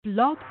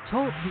Blog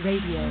Talk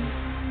Radio.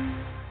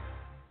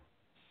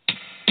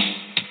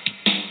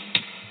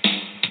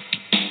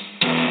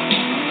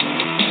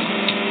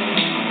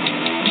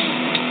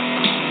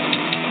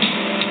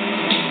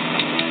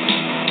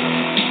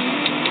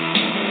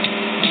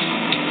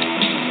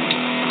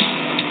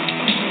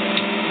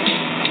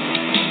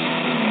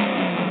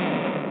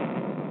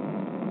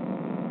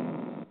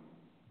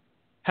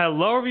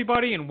 Hello,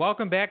 everybody, and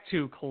welcome back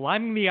to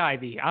Climbing the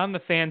Ivy on the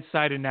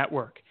Fansided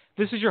Network.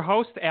 This is your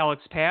host,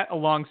 Alex Pat,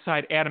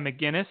 alongside Adam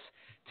McGinnis.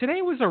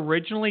 Today was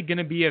originally going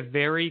to be a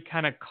very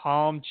kind of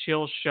calm,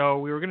 chill show.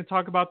 We were going to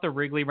talk about the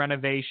Wrigley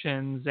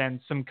renovations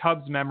and some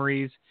Cubs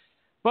memories,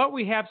 but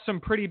we have some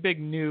pretty big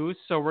news,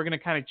 so we're going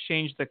to kind of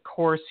change the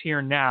course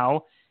here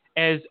now.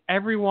 As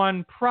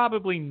everyone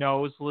probably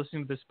knows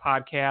listening to this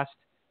podcast,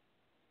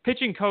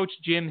 pitching coach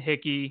Jim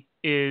Hickey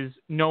is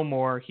no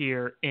more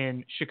here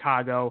in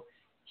Chicago.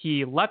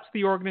 He left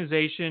the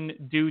organization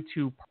due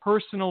to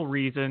personal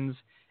reasons,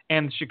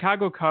 and the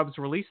Chicago Cubs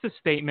released a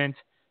statement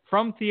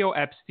from Theo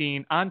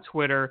Epstein on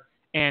Twitter,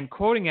 and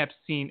quoting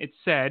Epstein, it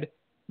said,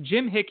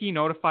 "Jim Hickey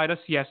notified us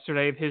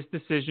yesterday of his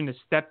decision to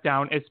step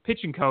down as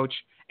pitching coach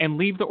and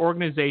leave the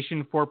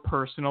organization for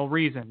personal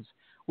reasons.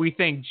 We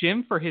thank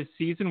Jim for his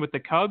season with the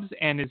Cubs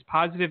and his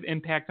positive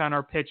impact on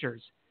our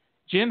pitchers.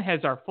 Jim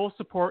has our full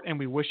support, and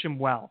we wish him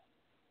well."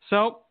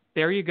 So,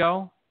 there you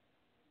go.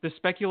 The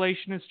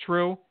speculation is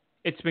true.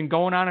 It's been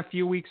going on a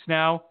few weeks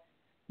now.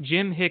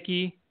 Jim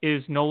Hickey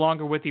is no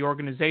longer with the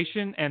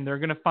organization, and they're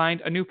going to find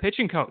a new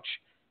pitching coach.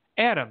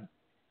 Adam,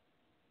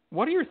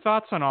 what are your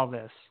thoughts on all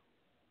this?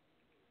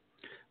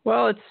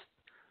 Well, it's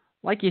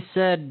like you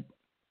said,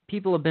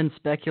 people have been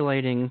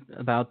speculating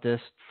about this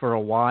for a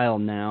while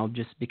now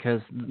just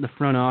because the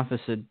front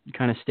office had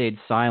kind of stayed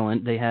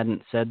silent. They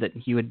hadn't said that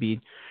he would be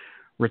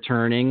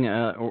returning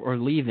or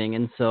leaving,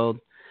 and so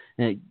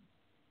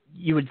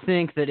you would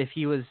think that if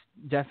he was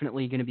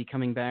definitely going to be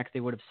coming back,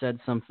 they would have said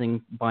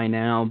something by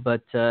now.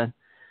 But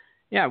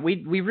yeah,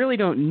 we really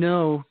don't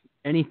know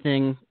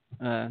anything,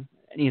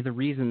 any of the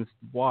reasons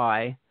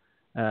why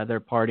they're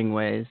parting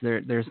ways.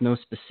 There's no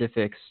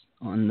specifics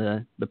on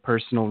the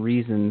personal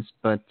reasons,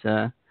 but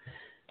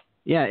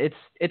yeah,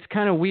 it's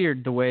kind of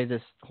weird the way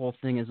this whole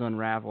thing is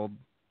unraveled.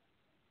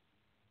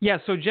 Yeah,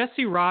 so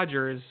Jesse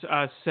Rogers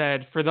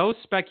said, "For those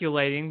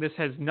speculating, this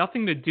has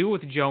nothing to do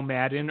with Joe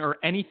Maddon or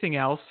anything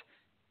else.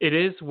 It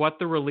is what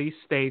the release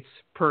states,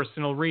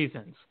 personal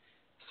reasons."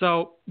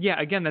 So, yeah,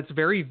 again, that's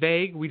very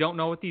vague. We don't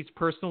know what these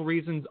personal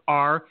reasons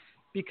are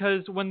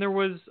because when there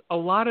was a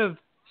lot of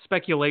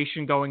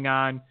speculation going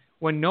on,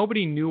 when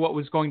nobody knew what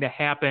was going to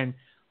happen,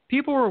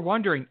 people were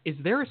wondering, is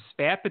there a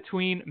spat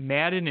between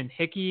Maddon and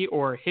Hickey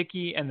or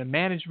Hickey and the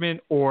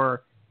management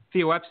or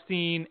Theo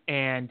Epstein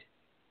and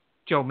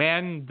Joe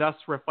Maddon, thus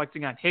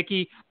reflecting on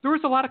Hickey? There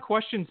was a lot of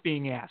questions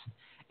being asked.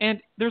 And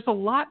there's a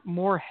lot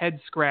more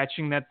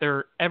head-scratching that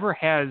there ever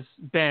has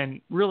been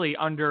really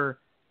under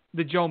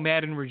the Joe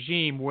Maddon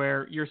regime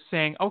where you're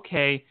saying,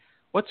 okay,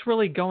 what's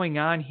really going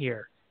on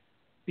here?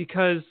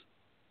 Because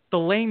the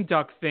lame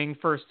duck thing,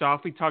 first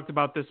off, we talked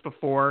about this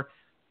before.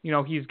 You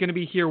know, he's going to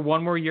be here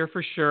one more year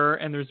for sure,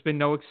 and there's been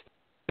no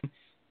extension.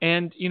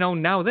 And, you know,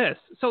 now this.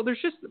 So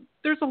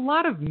there's a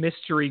lot of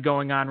mystery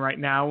going on right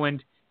now,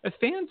 and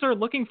fans are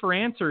looking for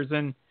answers,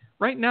 and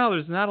right now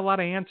there's not a lot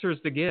of answers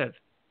to give.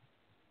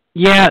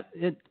 Yeah,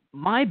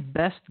 my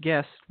best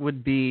guess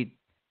would be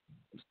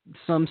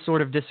some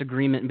sort of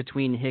disagreement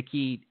between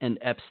Hickey and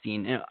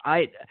Epstein. And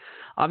I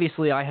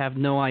have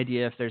no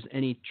idea if there's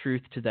any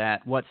truth to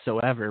that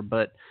whatsoever,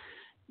 but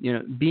you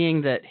know,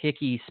 being that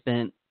Hickey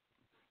spent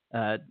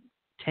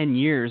 10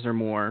 years or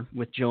more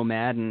with Joe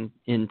Maddon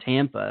in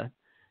Tampa,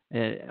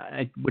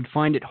 I would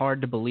find it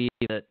hard to believe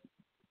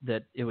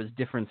that it was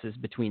differences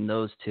between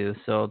those two.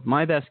 So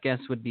my best guess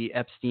would be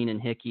Epstein and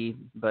Hickey,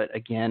 but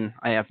again,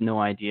 I have no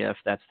idea if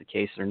that's the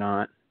case or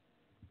not.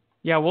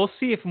 Yeah, we'll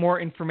see if more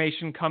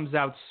information comes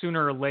out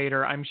sooner or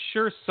later. I'm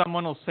sure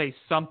someone will say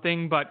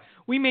something, but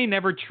we may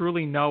never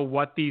truly know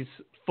what these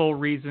full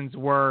reasons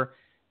were.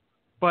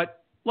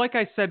 But like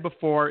I said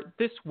before,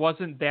 this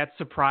wasn't that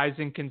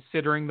surprising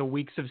considering the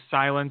weeks of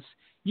silence.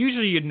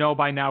 Usually you'd know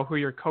by now who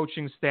your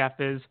coaching staff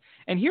is.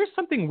 And here's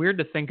something weird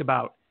to think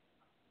about.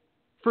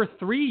 For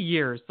 3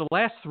 years, the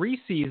last 3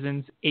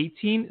 seasons,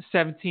 18,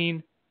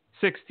 17,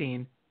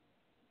 16,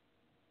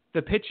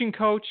 the pitching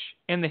coach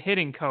and the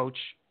hitting coach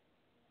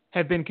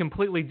have been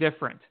completely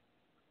different.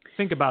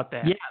 Think about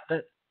that.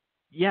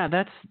 Yeah,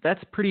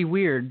 that's pretty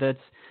weird.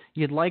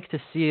 You'd like to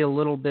see a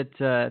little bit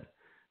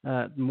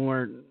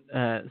more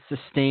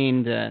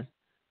sustained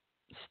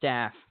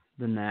staff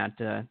than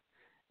that.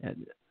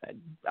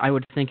 I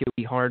would think it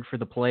would be hard for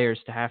the players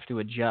to have to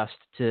adjust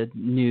to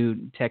new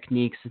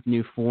techniques,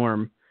 new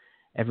form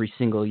every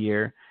single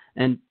year.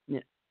 And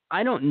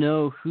I don't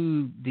know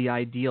who the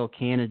ideal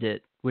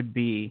candidate would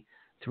be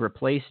to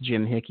replace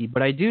Jim Hickey,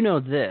 but I do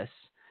know this.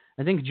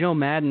 I think Joe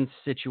Maddon's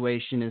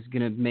situation is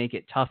going to make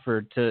it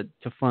tougher to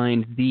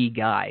find the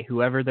guy,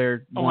 whoever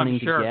they're wanting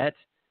to get.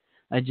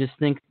 I just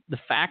think the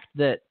fact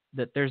that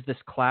there's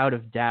this cloud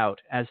of doubt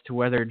as to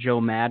whether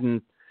Joe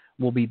Maddon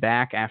will be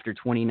back after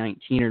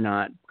 2019 or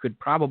not could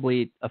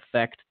probably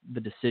affect the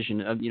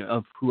decision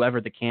of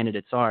whoever the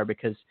candidates are,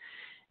 because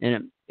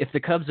if the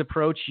Cubs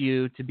approach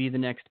you to be the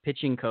next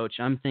pitching coach,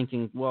 I'm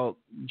thinking, well,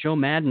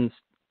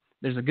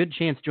 there's a good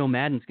chance Joe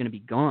Maddon's going to be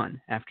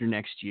gone after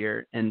next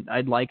year, and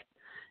I'd like,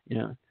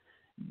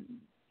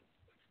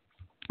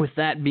 with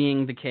that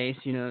being the case,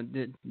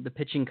 the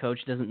pitching coach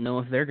doesn't know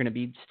if they're going to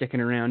be sticking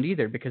around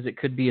either, because it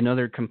could be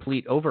another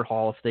complete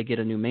overhaul if they get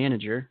a new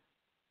manager.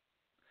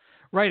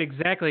 Right,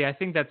 exactly. I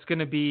think that's going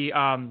to be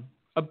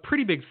a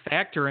pretty big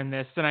factor in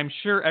this, and I'm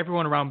sure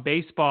everyone around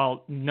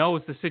baseball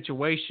knows the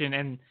situation,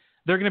 and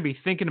they're going to be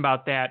thinking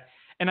about that.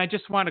 And I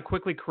just want to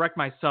quickly correct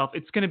myself.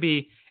 It's going to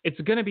be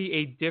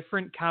a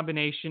different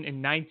combination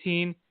in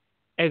 19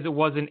 as it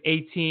was in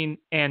 18,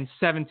 and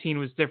 17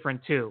 was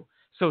different too.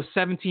 So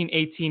 17,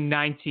 18,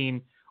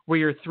 19 were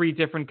your three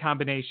different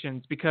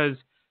combinations, because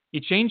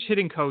you changed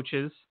hitting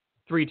coaches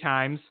 3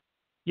 times.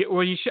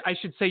 I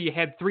should say you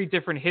had 3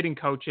 different hitting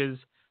coaches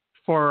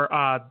for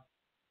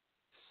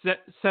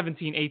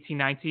 17, 18,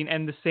 19,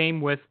 and the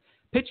same with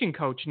pitching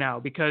coach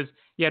now, because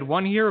you had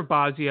 1 year of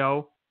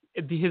Bosio,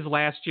 his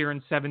last year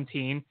in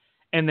 17,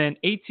 and then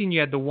 18 you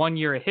had the 1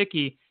 year of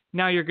Hickey.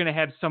 Now you're going to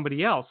have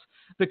somebody else.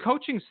 The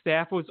coaching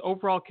staff was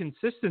overall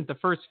consistent the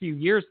first few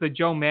years, the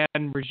Joe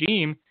Maddon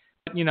regime.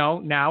 But,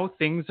 now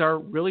things are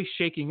really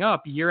shaking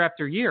up year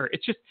after year.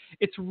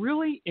 It's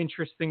really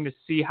interesting to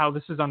see how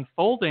this is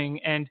unfolding,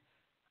 and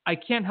I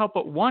can't help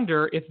but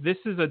wonder if this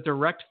is a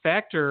direct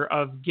factor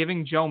of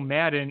giving Joe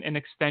Maddon an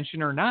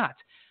extension or not.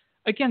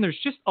 Again, there's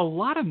just a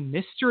lot of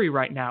mystery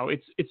right now.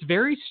 It's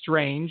very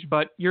strange,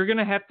 but you're going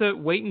to have to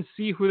wait and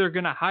see who they're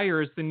going to hire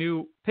as the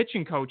new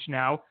pitching coach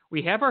now.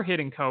 We have our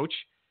hitting coach,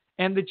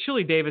 and the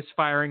Chili Davis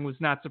firing was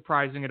not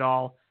surprising at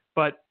all.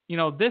 But,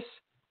 this,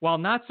 while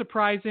not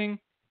surprising,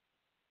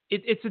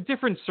 it's a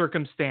different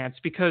circumstance,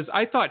 because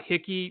I thought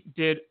Hickey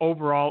did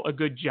overall a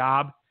good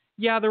job.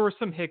 Yeah, there were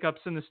some hiccups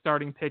in the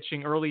starting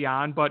pitching early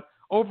on, but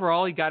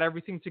overall he got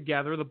everything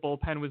together. The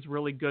bullpen was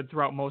really good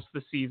throughout most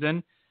of the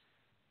season.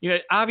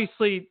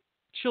 Obviously,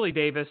 Chili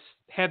Davis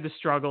had the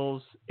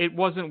struggles. It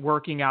wasn't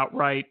working out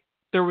right.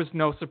 There was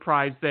no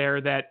surprise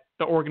there that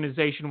the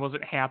organization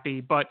wasn't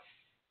happy. But,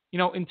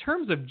 in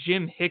terms of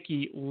Jim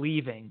Hickey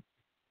leaving,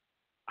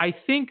 I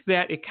think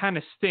that it kind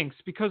of stinks,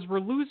 because we're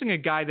losing a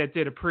guy that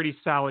did a pretty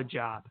solid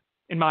job,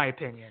 in my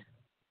opinion.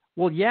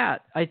 Well, yeah,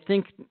 I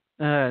think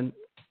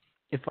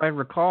if I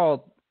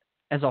recall,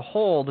 as a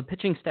whole, the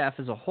pitching staff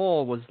as a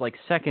whole was like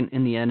second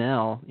in the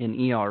NL in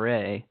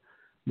ERA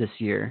this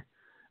year.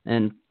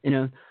 And,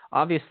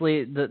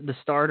 obviously the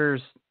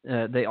starters,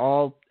 they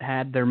all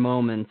had their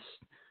moments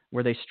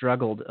where they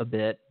struggled a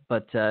bit.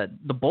 But the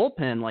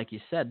bullpen, like you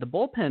said, the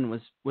bullpen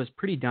was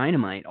pretty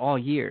dynamite all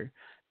year,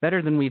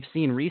 better than we've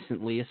seen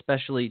recently,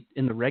 especially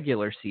in the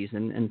regular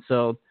season. And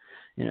so,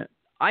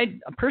 I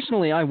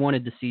personally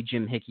wanted to see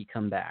Jim Hickey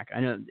come back. I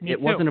know it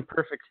wasn't a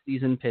perfect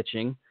season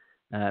pitching.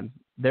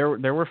 There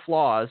were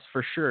flaws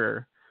for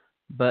sure,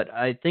 but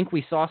I think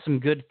we saw some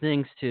good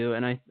things too,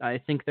 and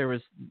I think there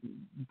was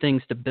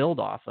things to build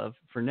off of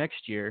for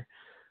next year.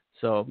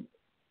 So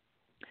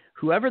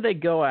whoever they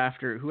go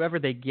after, whoever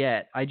they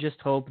get, I just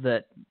hope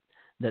that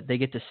they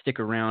get to stick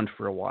around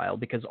for a while,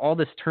 because all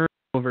this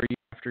turnover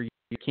after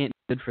you can't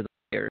be good for the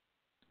players.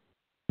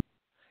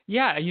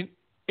 Yeah,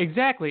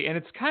 exactly, and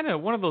it's kind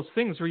of one of those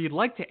things where you'd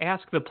like to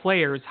ask the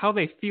players how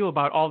they feel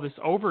about all this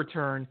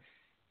overturn.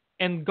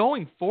 And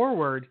going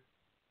forward,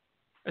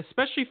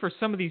 especially for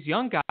some of these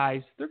young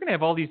guys, they're going to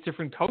have all these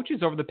different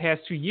coaches over the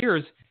past 2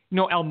 years.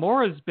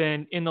 Almora's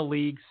been in the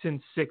league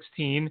since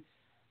 16.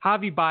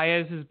 Javi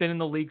Baez has been in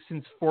the league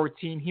since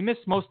 14. He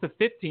missed most of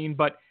 15,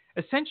 but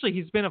essentially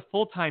he's been a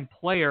full-time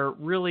player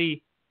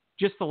really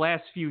just the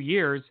last few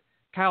years.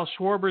 Kyle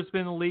Schwarber's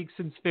been in the league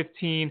since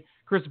 15.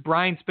 Chris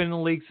Bryant's been in the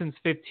league since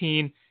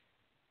 15.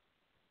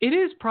 It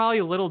is probably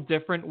a little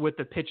different with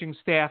the pitching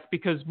staff,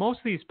 because most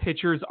of these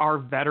pitchers are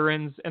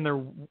veterans, and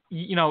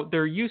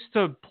they're used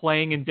to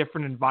playing in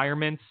different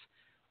environments.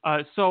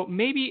 So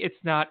maybe it's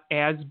not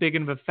as big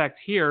of an effect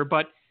here,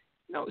 but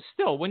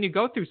still, when you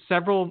go through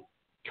several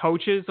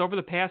coaches over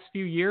the past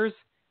few years,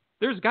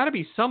 there's got to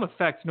be some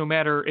effect, no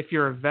matter if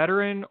you're a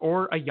veteran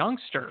or a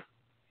youngster.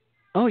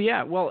 Oh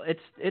yeah, well,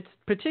 it's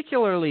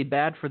particularly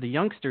bad for the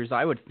youngsters,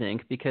 I would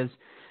think, because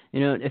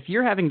if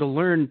you're having to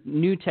learn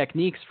new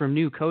techniques from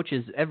new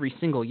coaches every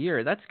single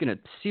year, that's going to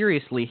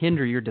seriously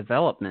hinder your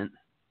development.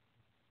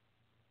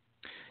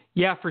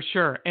 Yeah, for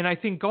sure. And I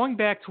think going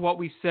back to what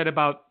we said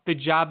about the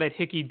job that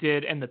Hickey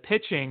did and the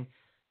pitching,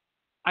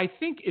 I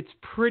think it's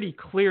pretty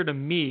clear to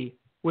me,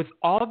 with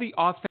all the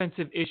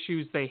offensive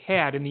issues they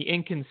had and the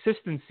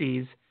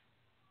inconsistencies,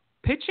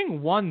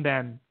 pitching won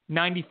them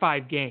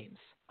 95 games.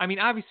 I mean,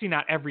 obviously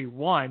not every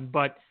one,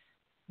 but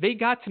they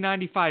got to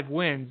 95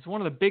 wins. One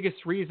of the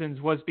biggest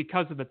reasons was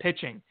because of the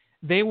pitching.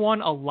 They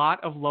won a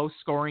lot of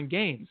low-scoring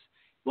games.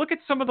 Look at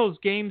some of those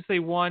games they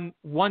won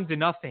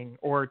 1-0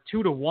 or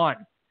 2-1.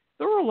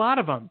 There were a lot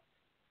of them.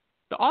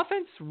 The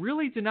offense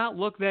really did not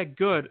look that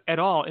good at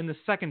all in the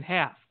second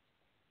half.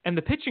 and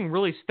the pitching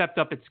really stepped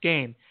up its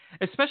game,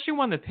 especially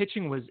when the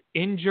pitching was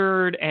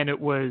injured and it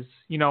was,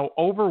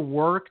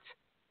 overworked.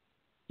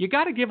 You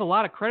got to give a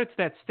lot of credit to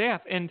that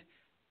staff. And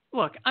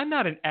look, I'm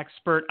not an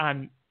expert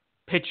on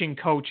pitching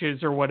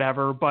coaches or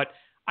whatever, but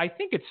I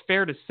think it's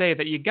fair to say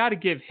that you got to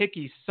give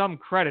Hickey some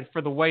credit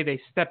for the way they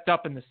stepped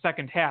up in the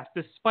second half,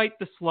 despite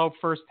the slow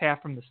first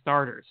half from the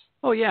starters.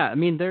 Oh yeah, I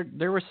mean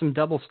there were some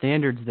double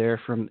standards there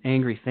from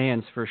angry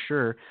fans for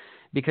sure,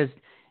 because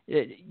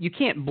you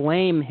can't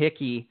blame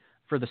Hickey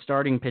for the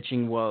starting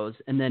pitching woes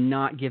and then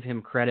not give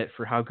him credit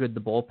for how good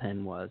the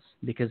bullpen was,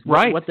 because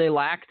what they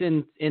lacked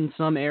in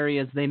some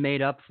areas they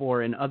made up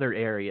for in other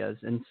areas,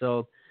 and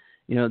so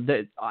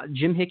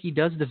Jim Hickey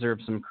does deserve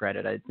some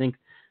credit. I think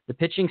the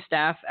pitching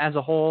staff as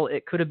a whole,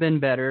 it could have been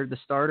better. The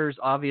starters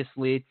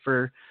obviously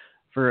for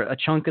a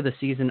chunk of the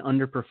season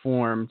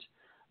underperformed.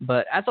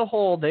 But as a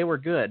whole, they were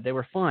good. They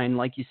were fine.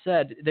 Like you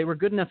said, they were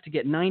good enough to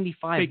get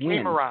 95 wins. They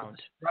came around.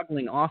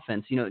 Struggling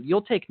offense.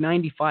 You'll take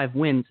 95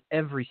 wins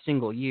every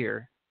single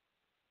year.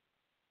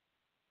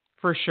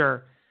 For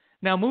sure.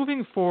 Now,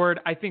 moving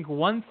forward, I think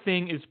one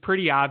thing is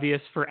pretty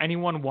obvious for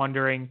anyone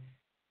wondering.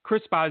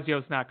 Chris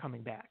Bosio's not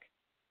coming back.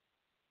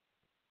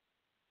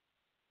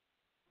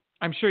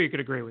 I'm sure you could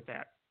agree with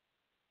that.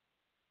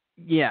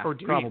 Yeah,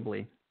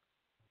 probably.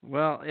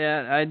 Well,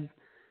 yeah,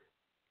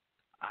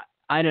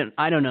 I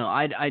don't know.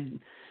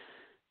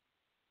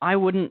 I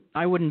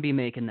wouldn't be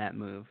making that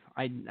move.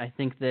 I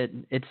think that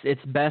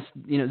it's best.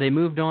 They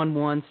moved on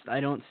once.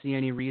 I don't see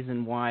any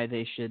reason why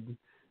they should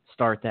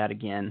start that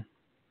again.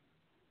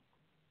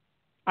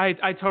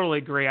 I totally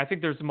agree. I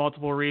think there's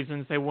multiple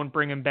reasons they wouldn't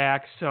bring him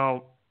back.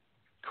 So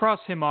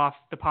cross him off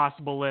the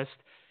possible list.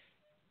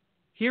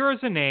 Here is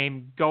a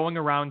name going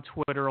around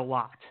Twitter a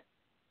lot.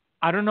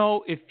 I don't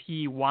know if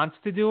he wants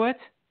to do it,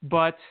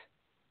 but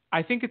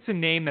I think it's a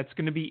name that's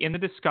going to be in the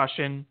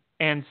discussion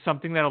and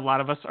something that a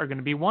lot of us are going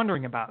to be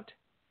wondering about.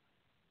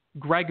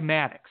 Greg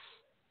Maddux.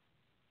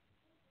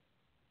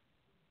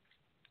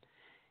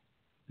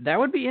 That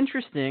would be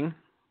interesting.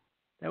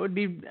 I'm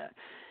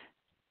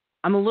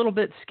a little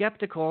bit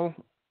skeptical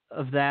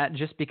of that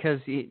just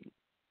because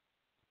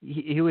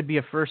he would be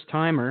a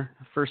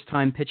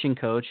first-time pitching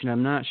coach, and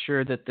I'm not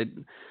sure that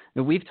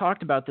we've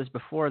talked about this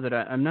before, that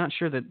I'm not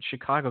sure that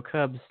Chicago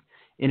Cubs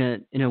in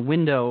a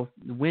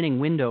winning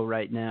window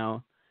right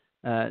now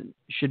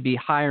should be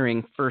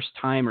hiring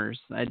first-timers.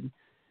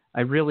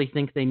 I really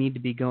think they need to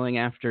be going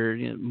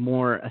after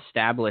more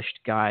established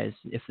guys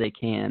if they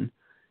can.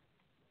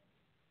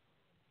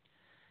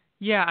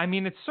 Yeah, I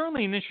mean, it's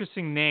certainly an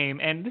interesting name,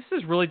 and this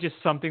is really just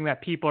something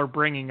that people are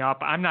bringing up.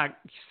 I'm not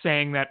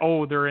saying that,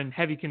 they're in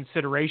heavy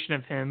consideration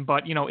of him,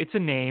 but, it's a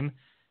name.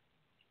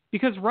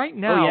 Because right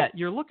now,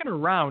 You're looking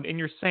around and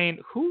you're saying,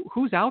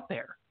 who's out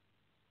there?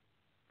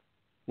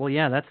 Well,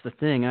 yeah, that's the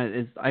thing.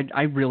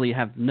 I really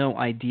have no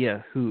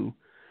idea who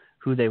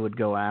they would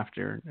go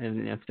after,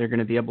 and if they're going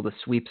to be able to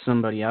sweep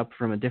somebody up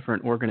from a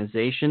different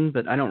organization,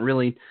 but I don't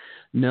really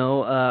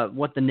know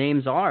what the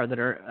names are that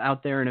are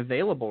out there and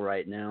available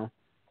right now.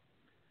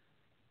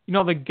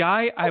 The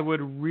guy I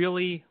would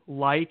really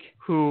like,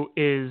 who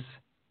is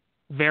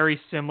very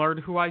similar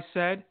to who I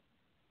said,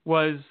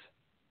 was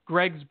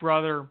Greg's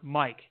brother,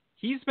 Mike.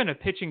 He's been a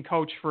pitching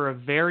coach for a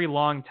very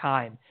long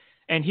time,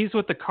 and he's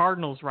with the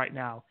Cardinals right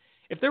now.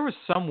 If there was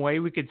some way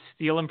we could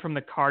steal him from the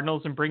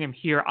Cardinals and bring him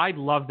here, I'd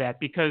love that,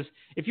 because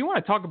if you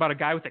want to talk about a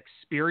guy with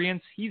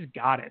experience, he's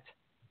got it.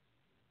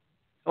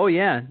 Oh,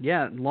 yeah,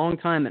 long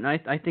time, and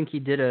I think he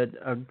did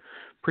a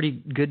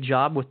pretty good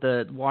job with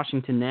the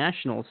Washington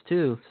Nationals,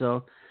 too,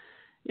 so...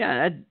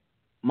 Yeah,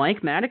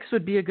 Mike Maddux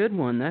would be a good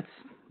one.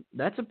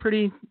 That's a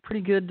pretty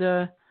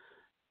good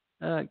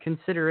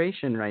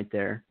consideration right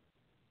there.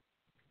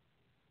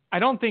 I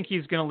don't think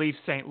he's going to leave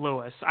St.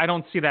 Louis. I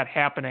don't see that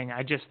happening.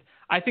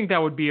 I think that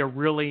would be a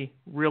really,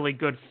 really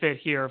good fit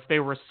here if they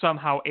were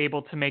somehow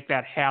able to make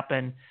that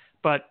happen.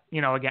 But,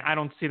 again, I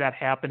don't see that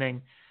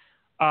happening.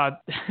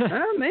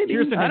 Maybe.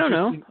 I don't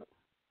know.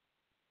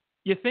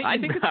 You think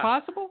it's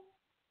possible?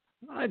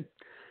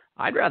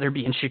 I'd rather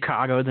be in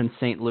Chicago than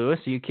St. Louis.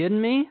 Are you kidding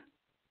me?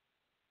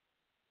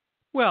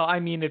 Well, I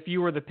mean, if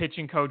you were the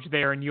pitching coach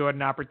there and you had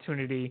an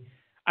opportunity,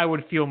 I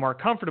would feel more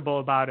comfortable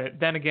about it.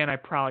 Then again, I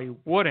probably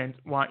wouldn't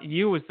want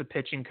you as the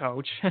pitching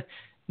coach.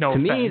 No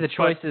offense. To me, the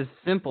choice is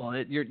simple.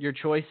 Your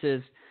choice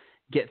is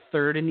get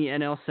third in the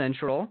NL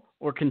Central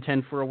or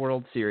contend for a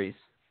World Series.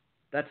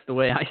 That's the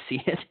way I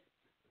see it.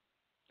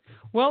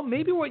 Well,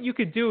 maybe what you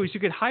could do is you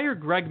could hire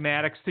Greg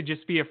Maddux to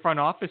just be a front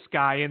office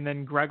guy, and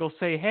then Greg will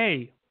say,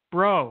 hey,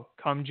 bro,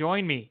 come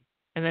join me.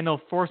 And then he'll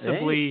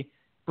forcibly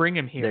bring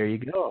him here.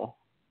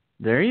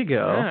 There you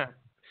go. Yeah.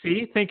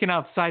 See, thinking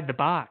outside the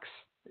box.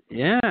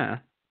 Yeah.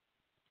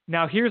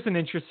 Now, here's an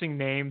interesting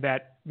name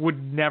that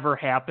would never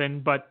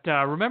happen, but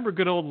remember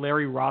good old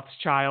Larry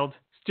Rothschild?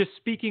 Just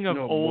speaking of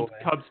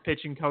Cubs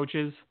pitching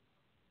coaches.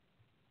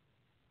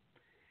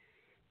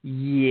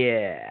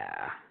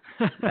 Yeah.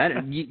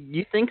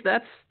 You think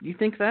that's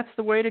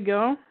the way to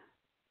go?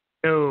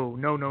 No.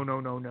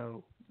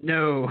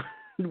 No.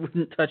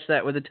 Wouldn't touch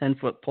that with a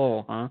 10-foot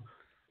pole, huh?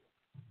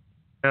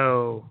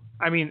 No,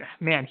 I mean,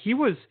 man, he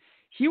was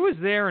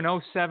there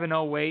in '07,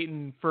 '08,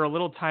 and for a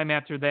little time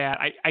after that.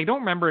 I don't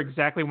remember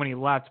exactly when he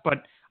left,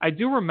 but I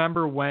do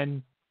remember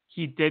when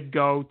he did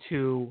go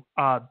to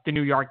the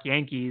New York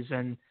Yankees,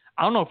 and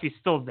I don't know if he's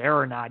still there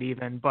or not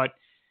even, but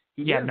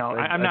He yeah, is, no,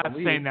 I'm I not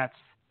saying believe. that's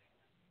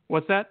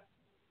what's that?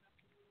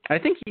 I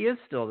think he is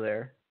still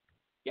there.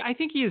 Yeah, I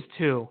think he is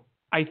too.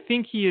 I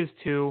think he is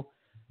too.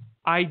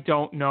 I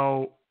don't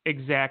know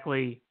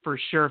exactly for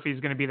sure if he's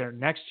going to be there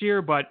next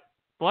year, but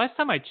the last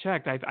time I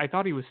checked, I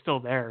thought he was still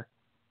there.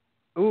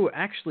 Oh,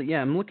 actually,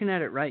 yeah, I'm looking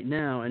at it right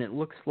now, and it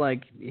looks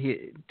like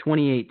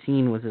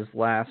 2018 was his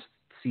last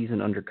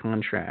season under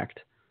contract.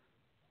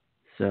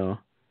 So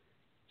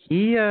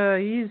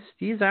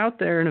he's out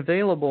there and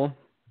available.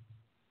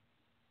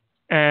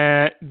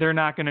 They're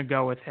not going to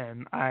go with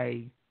him.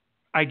 I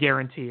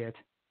guarantee it.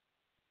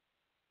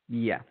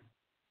 Yeah,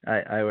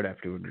 I would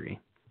have to agree.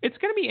 It's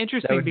going to be That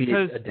interesting would be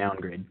because a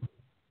downgrade.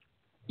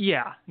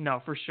 yeah,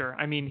 no, for sure.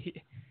 I mean,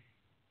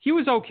 he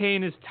was okay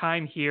in his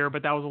time here,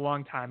 but that was a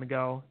long time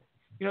ago.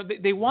 You know,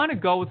 they want to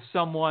go with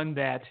someone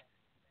that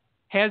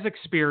has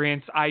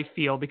experience, I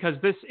feel, because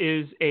this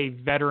is a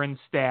veteran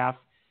staff.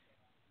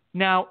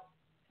 Now,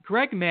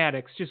 Greg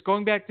Maddux, just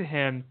going back to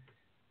him,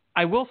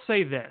 I will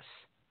say this.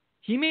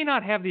 He may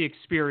not have the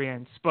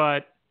experience,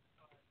 but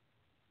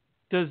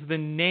does the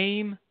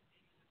name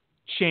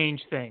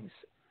change things?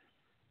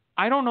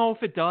 I don't know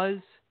if it does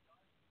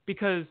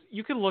because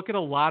you can look at a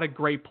lot of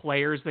great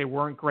players. They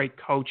weren't great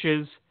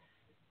coaches,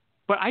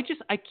 but I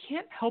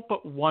can't help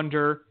but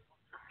wonder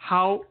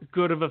how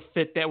good of a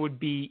fit that would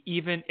be,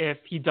 even if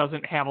he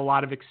doesn't have a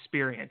lot of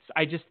experience.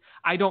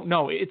 I don't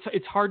know.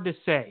 It's hard to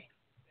say.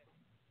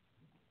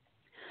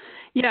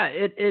 Yeah,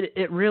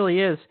 it really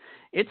is.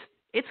 It's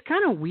it's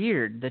kind of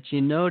weird that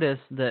you notice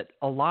that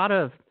a lot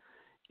of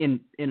in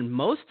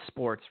most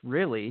sports,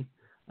 really,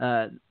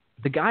 uh,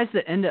 the guys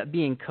that end up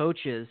being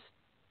coaches,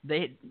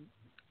 they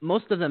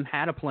most of them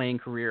had a playing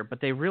career, but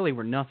they really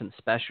were nothing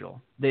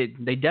special. They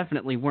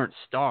definitely weren't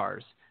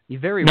stars. You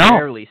very No.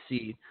 rarely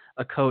see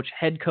a coach,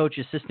 head coach,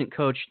 assistant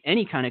coach,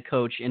 any kind of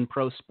coach in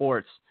pro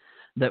sports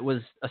that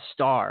was a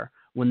star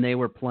when they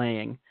were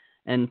playing.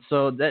 And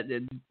so that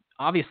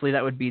obviously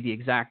that would be the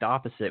exact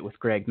opposite with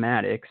Greg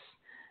Maddux.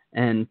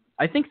 And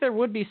I think there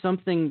would be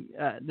something.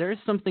 There is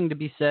something to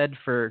be said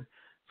for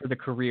the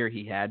career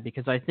he had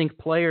because I think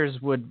players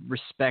would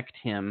respect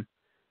him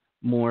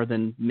more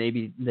than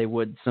maybe they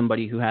would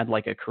somebody who had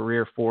like a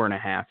career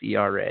 4.5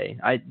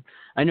 ERA.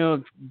 I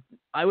know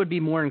I would be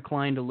more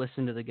inclined to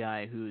listen to the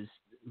guy who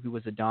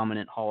was a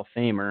dominant Hall of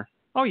Famer.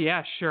 Oh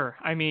yeah, sure.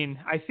 I mean,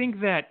 I think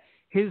that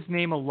his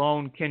name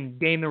alone can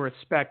gain the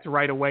respect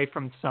right away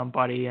from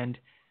somebody, and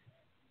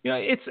you know,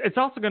 it's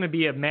also going to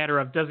be a matter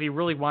of does he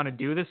really want to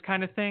do this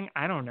kind of thing?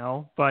 I don't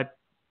know, but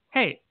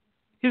hey,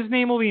 his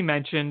name will be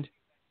mentioned.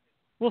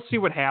 We'll see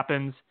what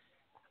happens.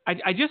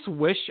 I just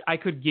wish I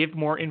could give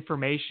more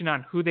information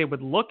on who they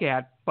would look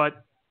at,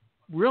 but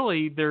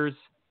really, there's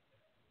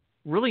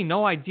really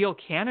no ideal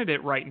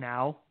candidate right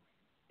now.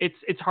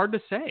 It's hard to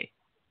say.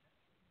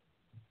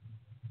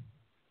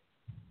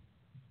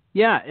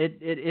 Yeah,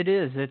 it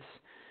is. It's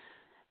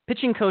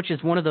pitching coach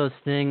is one of those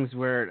things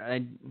where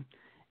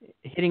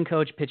hitting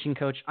coach, pitching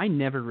coach, I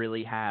never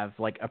really have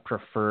like a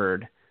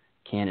preferred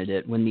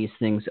candidate when these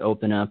things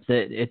open up.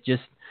 That it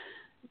just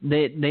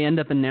they end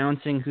up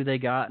announcing who they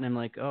got, and I'm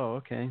like, oh,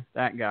 okay,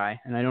 that guy,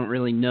 and I don't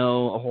really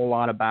know a whole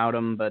lot about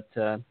him, but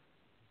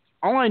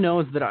all I know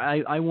is that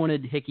I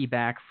wanted Hickey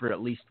back for at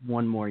least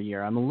one more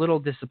year. I'm a little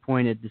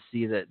disappointed to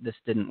see that this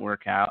didn't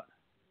work out.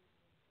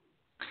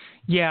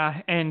 Yeah,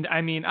 and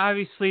I mean,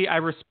 obviously, I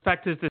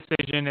respect his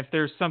decision. If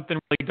there's something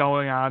really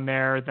going on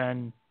there,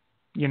 then,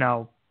 you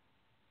know,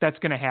 that's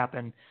going to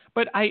happen.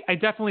 But I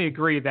definitely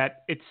agree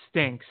that it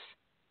stinks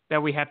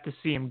that we have to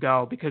see him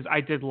go because I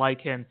did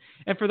like him.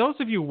 And for those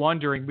of you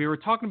wondering, we were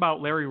talking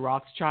about Larry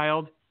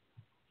Rothschild.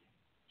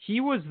 He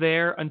was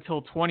there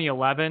until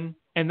 2011,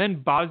 and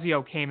then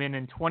Bosio came in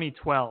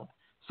 2012.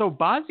 So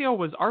Bosio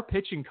was our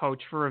pitching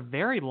coach for a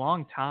very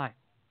long time.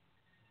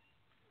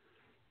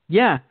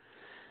 Yeah,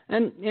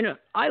 and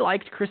I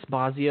liked Chris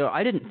Bosio.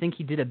 I didn't think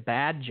he did a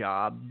bad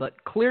job,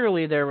 but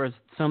clearly there was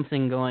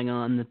something going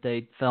on that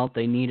they felt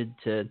they needed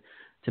to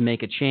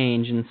make a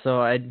change, and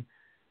so I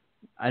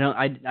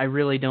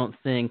really don't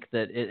think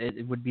that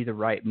it would be the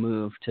right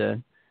move to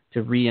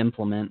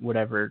re-implement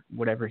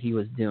whatever he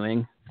was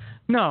doing.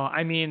 No,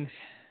 I mean,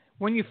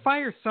 when you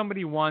fire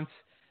somebody once,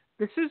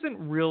 this isn't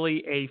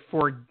really a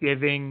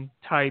forgiving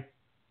type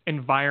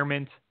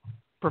environment,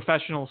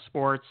 professional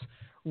sports.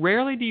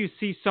 Rarely do you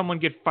see someone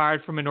get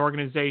fired from an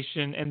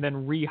organization and then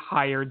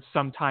rehired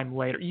sometime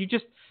later.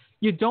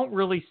 You don't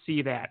really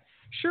see that.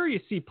 Sure, you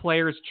see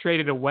players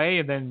traded away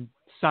and then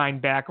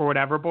signed back or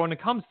whatever, but when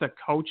it comes to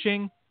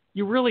coaching,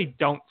 you really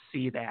don't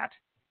see that.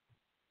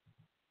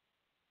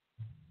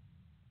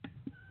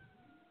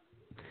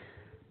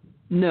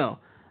 No,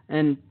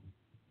 and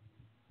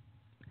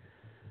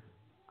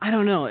I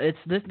don't know. It's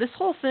this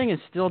whole thing is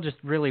still just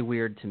really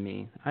weird to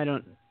me. I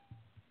don't.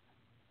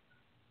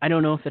 I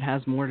don't know if it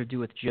has more to do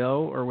with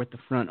Joe or with the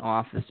front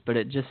office, but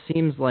it just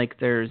seems like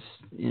there's,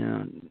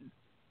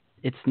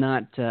 it's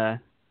not the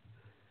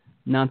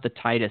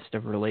tightest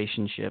of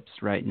relationships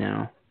right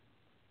now.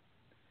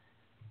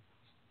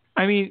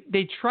 I mean,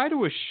 they try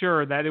to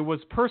assure that it was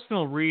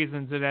personal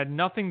reasons. It had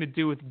nothing to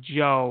do with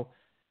Joe.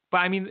 But,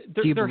 I mean,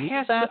 Do you there believe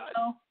has that, to...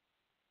 though?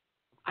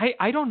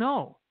 I don't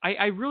know.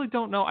 I really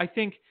don't know. I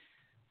think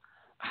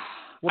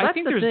Well, I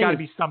think there's got to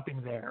be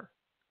something there.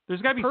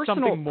 There's got to be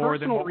something more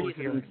than what we're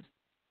hearing.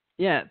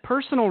 Yeah,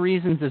 personal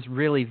reasons is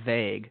really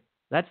vague.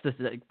 That's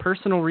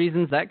personal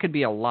reasons, that could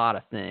be a lot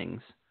of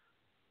things.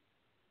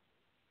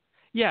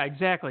 Yeah,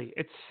 exactly.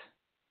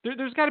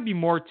 There's got to be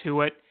more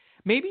to it.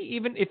 Maybe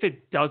even if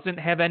it doesn't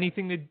have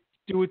anything to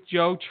do with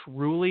Joe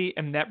truly,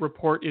 and that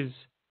report is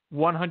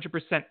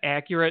 100%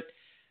 accurate,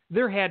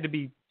 there had to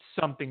be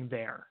something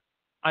there.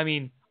 I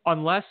mean,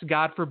 unless,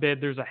 God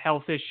forbid, there's a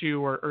health issue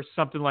or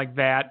something like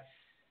that,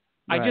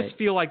 right. I just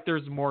feel like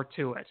there's more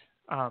to it.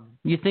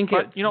 You think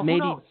who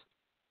knows?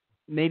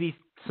 Maybe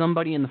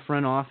somebody in the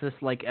front office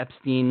like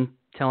Epstein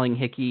telling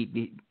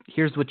Hickey,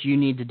 here's what you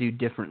need to do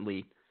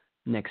differently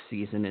next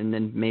season, and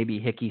then maybe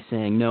Hickey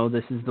saying, no,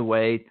 this is the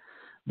way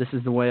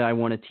I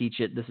want to teach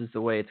it, this is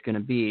the way it's going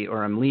to be,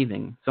 or I'm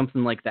leaving.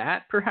 Something like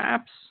that,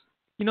 perhaps?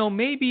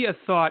 Maybe a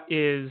thought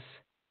is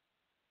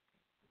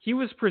he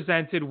was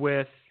presented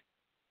with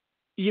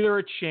either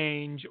a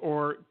change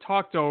or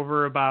talked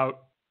over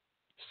about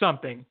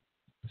something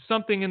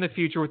in the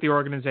future with the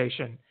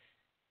organization.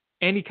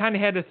 And he kind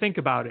of had to think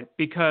about it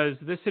because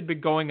this had been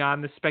going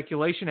on, the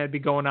speculation had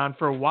been going on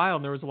for a while,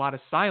 and there was a lot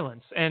of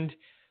silence. And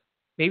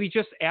maybe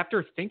just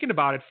after thinking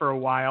about it for a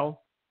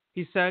while,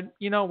 he said,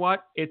 you know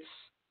what, it's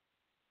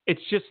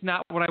just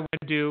not what I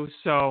want to do,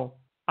 so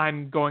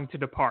I'm going to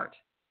depart.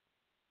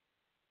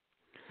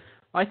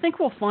 I think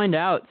we'll find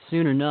out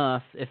soon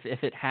enough if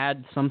it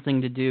had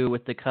something to do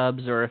with the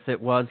Cubs or if it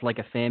was like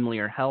a family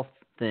or health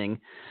thing.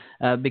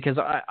 Because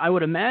I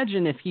would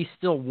imagine if he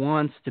still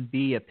wants to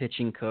be a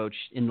pitching coach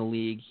in the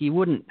league, he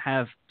wouldn't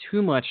have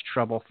too much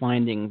trouble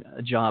finding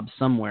a job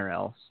somewhere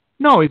else.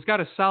 No, he's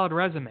got a solid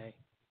resume.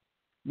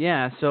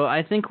 Yeah, so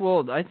I think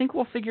we'll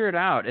figure it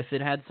out if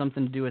it had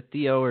something to do with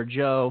Theo or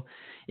Joe,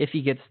 if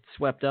he gets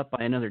swept up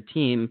by another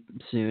team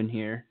soon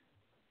here.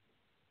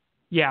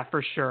 Yeah,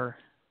 for sure.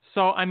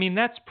 So, I mean,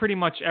 that's pretty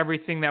much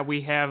everything that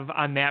we have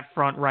on that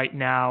front right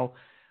now.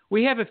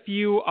 We have a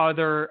few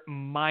other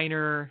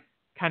minor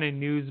kind of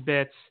news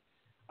bits.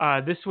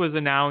 This was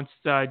announced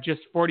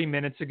just 40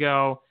 minutes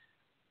ago.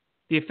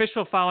 The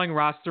official following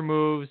roster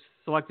moves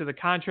selected the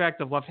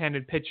contract of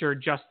left-handed pitcher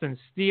Justin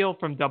Steele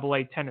from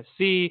AA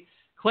Tennessee,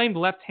 claimed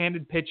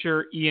left-handed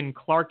pitcher Ian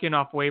Clarkin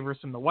off waivers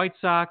from the White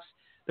Sox.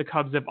 The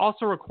Cubs have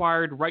also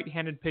acquired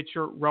right-handed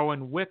pitcher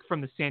Rowan Wick from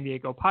the San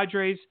Diego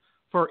Padres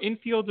for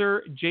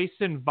infielder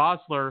Jason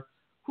Vosler,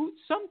 who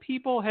some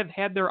people have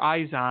had their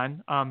eyes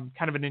on.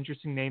 Kind of an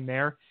interesting name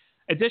there.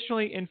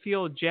 Additionally,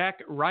 infield Jack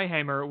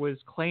Reiheimer was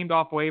claimed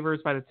off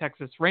waivers by the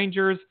Texas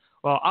Rangers,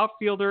 while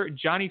outfielder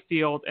Johnny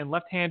Field and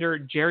left-hander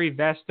Jerry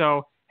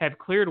Vesto have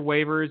cleared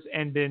waivers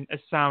and been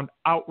assigned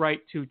outright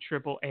to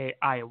AAA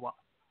Iowa.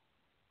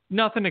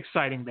 Nothing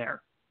exciting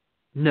there.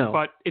 No.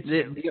 But it's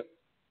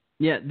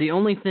the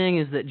only thing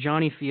is that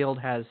Johnny Field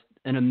has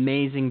an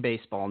amazing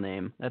baseball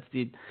name.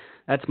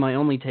 That's my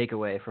only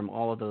takeaway from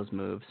all of those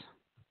moves.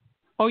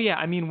 Oh, yeah.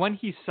 I mean, when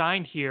he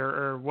signed here,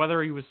 or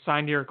whether he was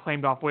signed here,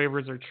 claimed off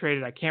waivers, or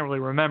traded, I can't really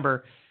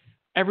remember,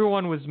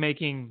 everyone was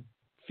making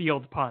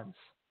Field puns.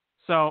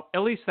 So at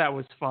least that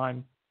was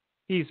fun.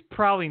 He's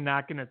probably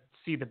not going to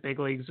see the big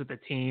leagues with the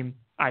team.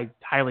 I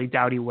highly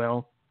doubt he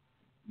will.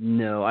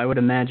 No, I would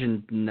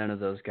imagine none of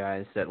those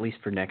guys, at least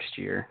for next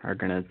year, are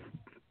going to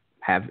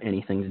have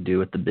anything to do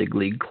with the big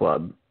league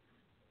club.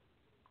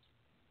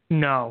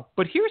 No,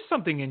 but here's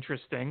something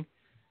interesting.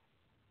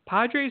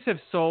 Padres have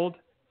sold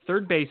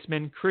third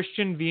baseman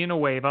Christian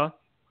Villanueva,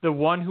 the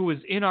one who was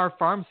in our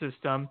farm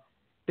system.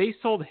 They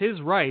sold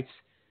his rights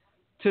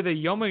to the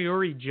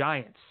Yomiuri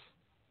Giants.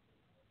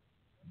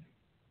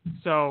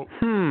 So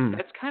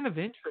that's kind of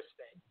interesting.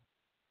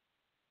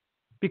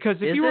 Because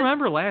if you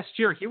remember last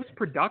year, he was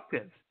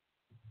productive.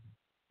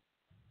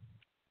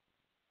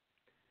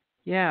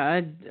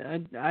 Yeah,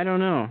 I don't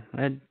know.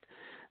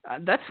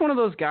 That's one of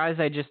those guys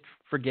I just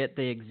forget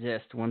they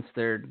exist once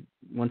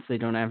they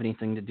don't have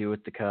anything to do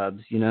with the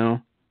Cubs, you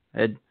know?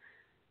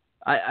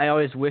 I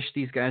always wish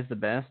these guys the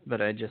best,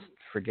 but I just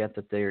forget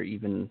that they're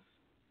even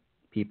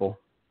people.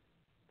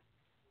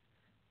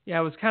 Yeah,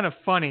 it was kind of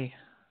funny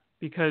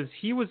because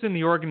he was in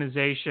the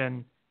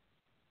organization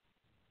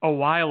a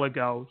while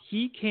ago.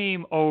 He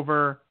came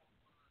over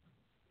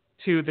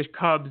to the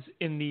Cubs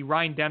in the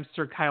Ryan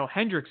Dempster, Kyle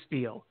Hendricks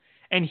deal.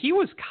 And he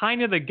was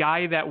kind of the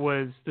guy that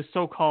was the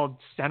so-called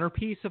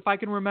centerpiece, if I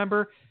can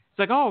remember. It's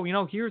like, oh,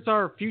 here's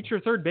our future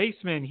third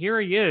baseman. Here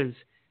he is.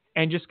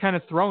 And just kind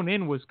of thrown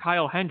in was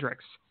Kyle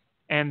Hendricks.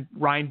 And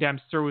Ryan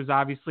Dempster was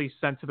obviously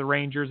sent to the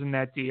Rangers in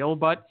that deal.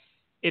 But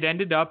it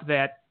ended up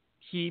that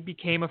he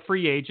became a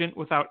free agent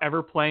without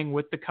ever playing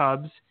with the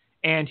Cubs.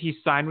 And he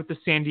signed with the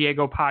San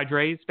Diego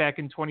Padres back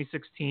in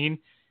 2016.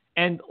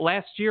 And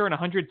last year in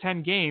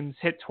 110 games,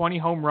 hit 20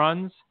 home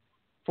runs,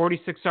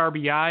 46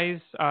 RBIs,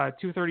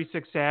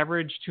 236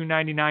 average,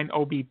 299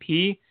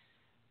 OBP.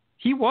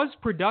 He was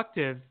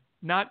productive,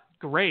 not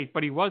great,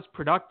 but he was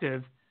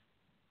productive.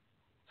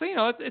 So,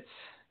 it's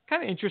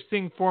kind of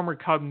interesting former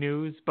Cub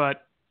news,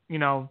 but,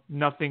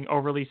 nothing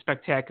overly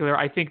spectacular.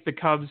 I think the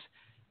Cubs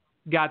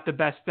got the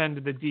best end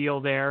of the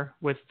deal there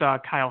with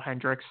Kyle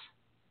Hendricks.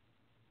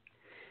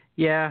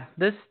 Yeah,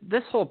 this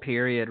whole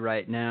period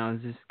right now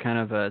is just kind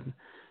of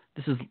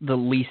this is the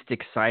least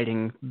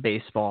exciting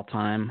baseball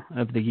time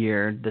of the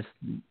year.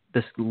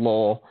 This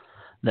lull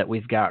that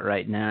we've got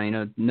right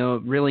now.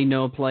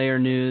 No player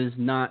news,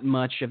 not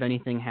much of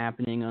anything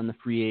happening on the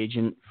free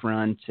agent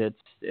front.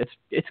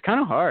 It's kind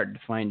of hard to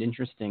find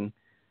interesting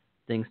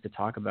things to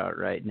talk about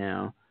right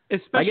now.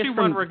 Especially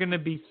when we're going to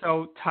be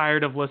so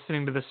tired of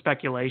listening to the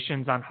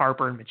speculations on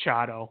Harper and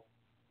Machado.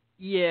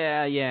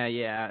 Yeah.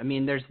 I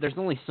mean, there's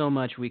only so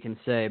much we can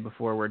say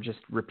before we're just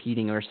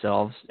repeating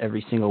ourselves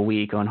every single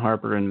week on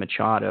Harper and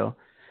Machado.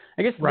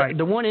 I guess right.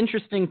 The one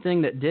interesting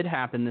thing that did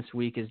happen this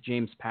week is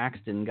James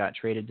Paxton got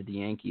traded to the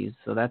Yankees.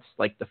 So that's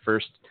like the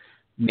first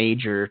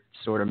major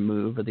sort of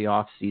move of the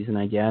offseason,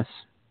 I guess.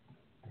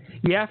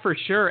 Yeah, for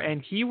sure.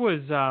 And he was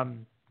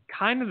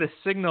kind of the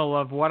signal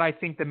of what I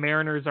think the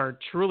Mariners are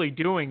truly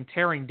doing,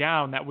 tearing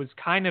down. That was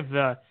kind of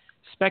the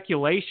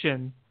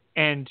speculation,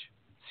 and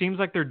seems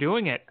like they're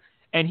doing it.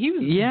 And he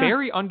was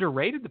very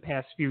underrated the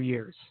past few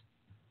years.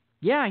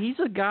 Yeah, he's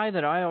a guy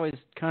that I always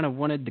kind of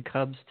wanted the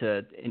Cubs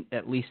to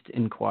at least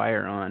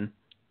inquire on.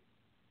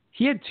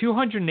 He had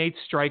 208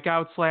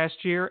 strikeouts last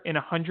year in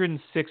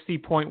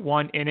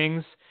 160.1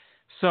 innings.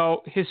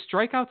 So his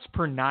strikeouts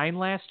per 9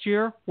 last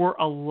year were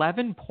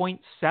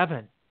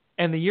 11.7.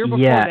 And the year before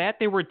that,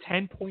 they were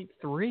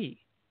 10.3.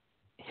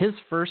 His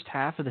first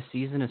half of the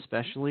season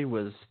especially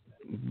was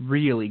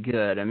really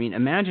good. I mean,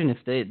 imagine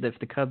if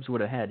the Cubs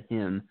would have had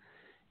him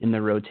in the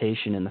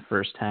rotation in the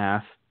first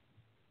half.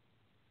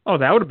 Oh,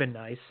 that would have been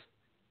nice.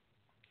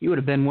 He would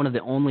have been one of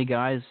the only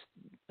guys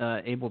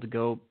able to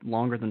go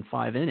longer than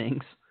 5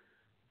 innings.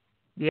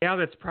 Yeah,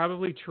 that's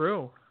probably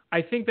true.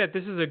 I think that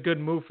this is a good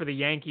move for the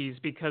Yankees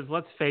because,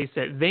 let's face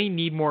it, they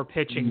need more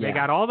pitching. Yeah. They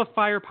got all the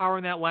firepower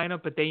in that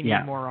lineup, but they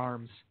need more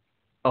arms.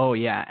 Oh,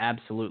 yeah,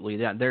 absolutely.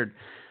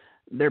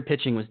 Their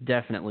pitching was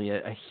definitely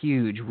a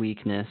huge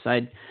weakness.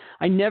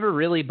 I never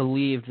really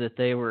believed that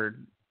they were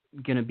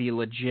going to be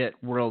legit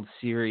World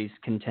Series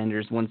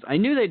contenders. Once I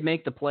knew they'd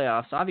make the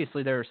playoffs.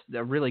 Obviously, they're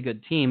a really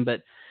good team,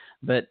 but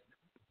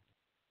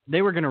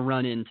they were going to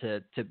run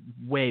into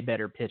way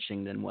better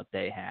pitching than what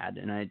they had,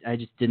 and I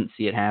just didn't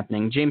see it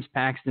happening. James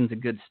Paxton's a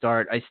good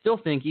start. I still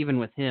think even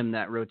with him,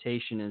 that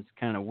rotation is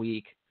kind of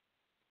weak.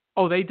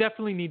 Oh, they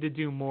definitely need to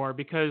do more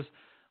because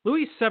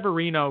Luis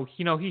Severino,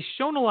 he's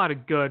shown a lot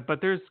of good,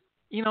 but there's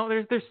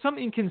some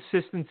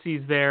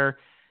inconsistencies there.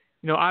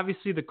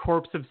 Obviously the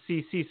corpse of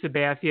CC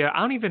Sabathia. I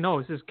don't even know,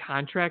 is his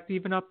contract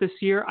even up this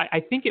year? I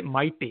think it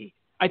might be.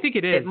 I think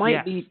it is. It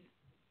might be.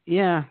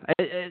 Yeah.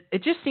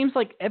 It just seems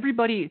like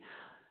everybody,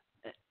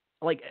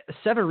 like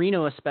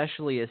Severino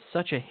especially, is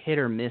such a hit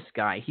or miss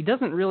guy. He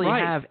doesn't really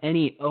have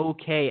any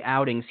okay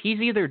outings.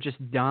 He's either just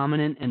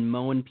dominant and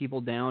mowing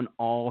people down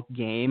all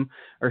game,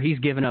 or he's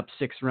given up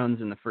 6 runs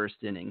in the first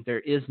inning.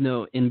 There is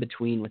no in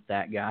between with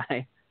that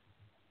guy.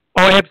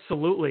 Oh,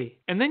 absolutely.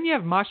 And then you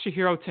have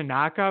Masahiro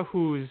Tanaka,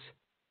 who's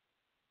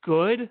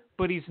good,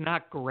 but he's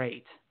not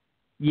great.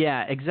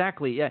 Yeah,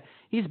 exactly. Yeah,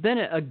 he's been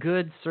a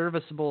good,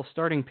 serviceable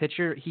starting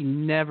pitcher. He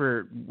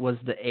never was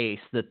the ace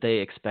that they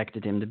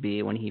expected him to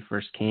be when he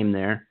first came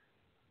there.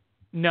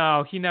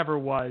 No, he never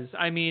was.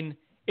 I mean,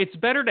 it's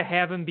better to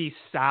have him be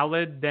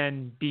solid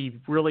than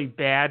be really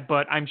bad,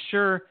 but I'm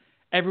sure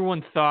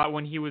everyone thought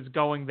when he was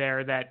going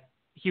there that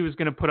he was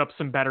going to put up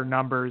some better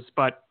numbers,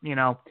 but,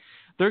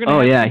 they're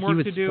going to have some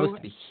work to do. He was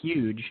supposed to be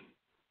huge.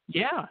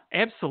 Yeah,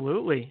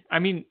 absolutely. I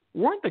mean,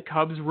 weren't the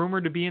Cubs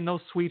rumored to be in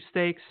those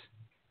sweepstakes?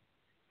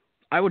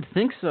 I would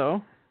think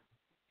so.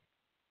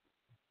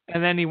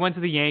 And then he went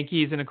to the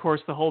Yankees, and of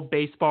course the whole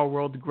baseball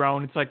world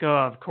groaned. It's like,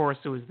 oh, of course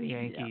it was the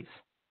Yankees.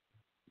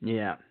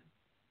 Yeah.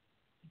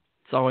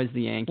 It's always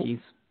the Yankees.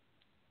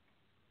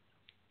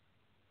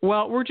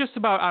 Well, we're just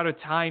about out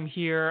of time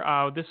here.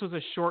 This was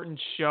a shortened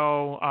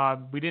show.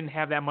 We didn't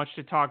have that much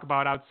to talk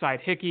about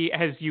outside Hickey,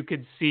 as you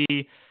could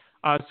see.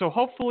 So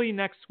hopefully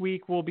next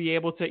week we'll be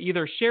able to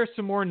either share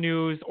some more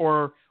news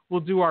or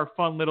we'll do our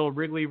fun little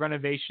Wrigley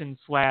renovation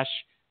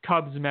 /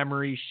 Cubs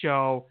memory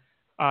show.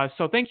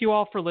 So thank you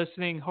all for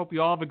listening. Hope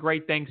you all have a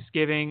great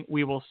Thanksgiving.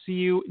 We will see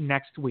you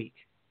next week.